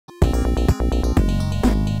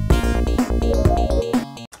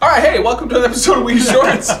Alright, hey, welcome to an episode of Wii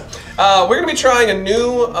Shorts. We're going to be trying a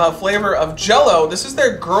new flavor of Jell-O. This is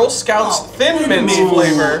their Girl Scouts Thin Mints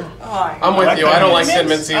flavor. I'm with you. I don't like Thin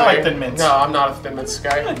Mints either. I like Thin Mints. No, I'm not a Thin Mints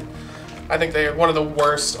guy. I think they're one of the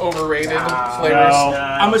worst overrated flavors. No.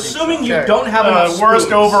 I'm assuming you don't have enough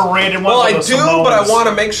worst overrated ones. Well, I do, but I want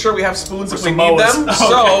to make sure we have spoons if we need them. Okay.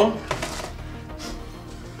 So,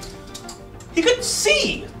 he could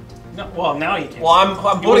see. No, well, now you can. well,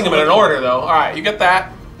 I'm putting them in an order though. All right, you get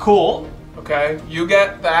that. Cool. Okay, you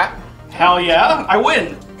get that. Hell yeah, I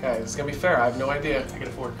win. Okay, this is gonna be fair. I have no idea. I get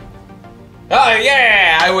a fork. Oh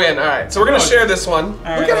yeah, I win. All right, so we're gonna share this one. All Look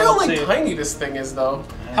right, at how let's like see. tiny this thing is, though.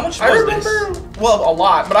 How much I was remember, this? well, a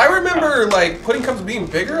lot, but I remember like pudding cups being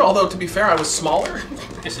bigger. Although to be fair, I was smaller.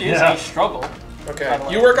 This is a struggle. Okay,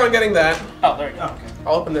 you work on getting that. Oh, there you go. Okay.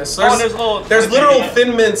 I'll open this. Oh, There's literal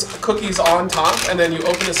Thin Mints cookies on top, and then you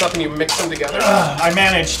open this up and you mix them together. I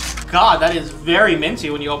managed. God, that is very minty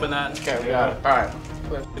when you open that. Okay, we got it. All right.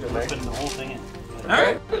 Put it in there. Putting the whole thing in. All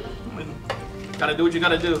right. Gotta do what you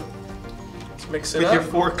gotta do. Let's mix it With up. your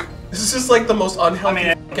fork. This is just like the most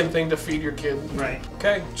unhealthy fucking thing to feed your kid. Right.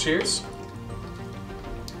 Okay, cheers.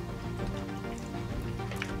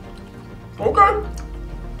 Okay. I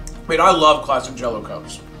mean, I love classic Jell-O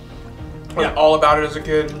cups. I was all about it as a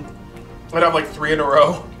kid. I'd have like 3 in a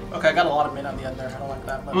row. Okay, I got a lot of mint on the end there. I don't like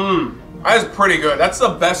that. But... That is pretty good. That's the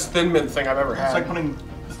best Thin Mint thing I've ever had. It's like putting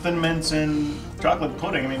Thin Mints in chocolate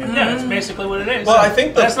pudding. I mean, Yeah, that's basically what it is. Well, I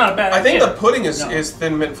think that's not a bad I think idea. the pudding is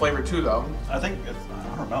Thin Mint flavor too, though. I think it's,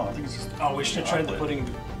 I don't know. I think it's just. Oh, we should have tried the pudding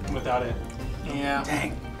without it. Yeah.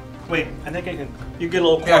 Dang. Wait, I think I can. You get a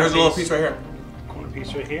little. Yeah, there's a little piece right here. Corner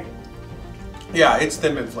piece right here. Yeah, it's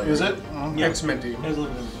Thin Mint flavor. Is it? Yeah, it's minty. There's a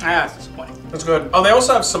little bit. Ah, that's disappointing. It's good. Oh, they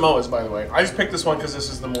also have Samoas, by the way. I just picked this one because this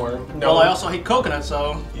is the more. Well, I also hate coconut,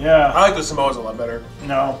 so. Yeah. I like the Samoas a lot better.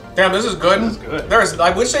 No. Damn, this is good. This is good.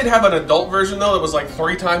 I wish they'd have an adult version though that was like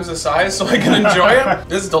 3 times the size so I can enjoy it.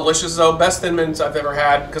 This is delicious though. Best Thin Mints I've ever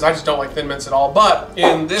had because I just don't like Thin Mints at all. But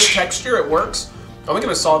in this texture, it works. I'm gonna give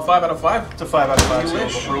it a solid 5 out of 5. It's a 5 out of 5. You So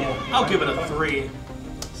wish. approval. I'll give it a 3.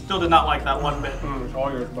 Still did not like that one bit.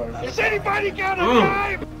 All yours, buddy. Does anybody got a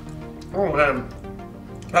knife? Oh man,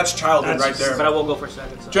 that's childhood right there. But I will go for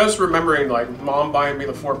second. So. Just remembering like mom buying me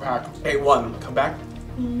the 4-pack. Ate one, come back.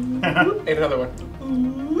 Ate another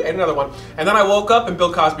one. Ate another one. And then I woke up and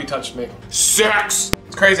Bill Cosby touched me. Sex!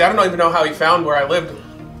 It's crazy. I don't even know how he found where I lived.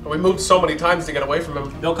 We moved so many times to get away from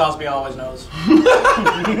him. Bill Cosby always knows.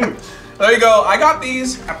 There you go. I got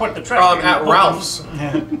these I put the trash at Ralph's.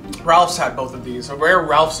 Ralph's had both of these. A rare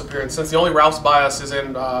Ralph's appearance since the only Ralph's by us is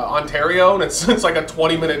in Ontario and it's like a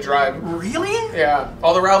 20-minute drive. Really? Yeah.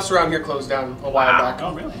 All the Ralph's around here closed down a while back.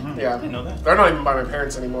 Oh, really? Yeah. I didn't know that. They're not even by my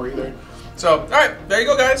parents anymore either. So, all right, there you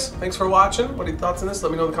go, guys. Thanks for watching. What are your thoughts on this?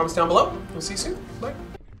 Let me know in the comments down below. We'll see you soon. Bye.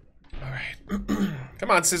 All right.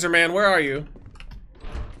 Come on, Scissor Man. Where are you?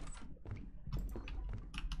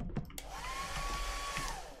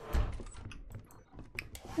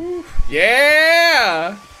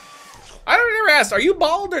 Yeah! I don't ever ask, are you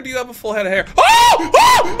bald or do you have a full head of hair? Oh!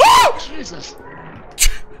 Oh! Oh! Jesus.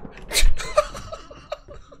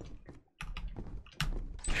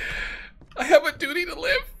 I have a duty to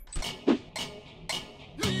live.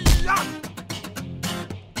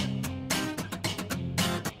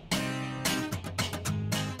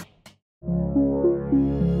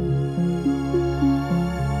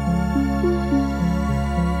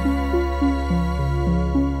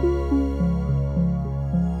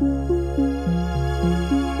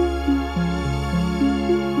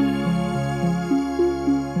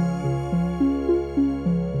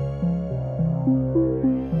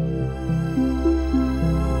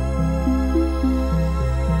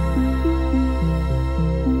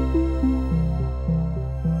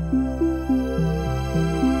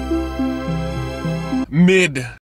 Mid.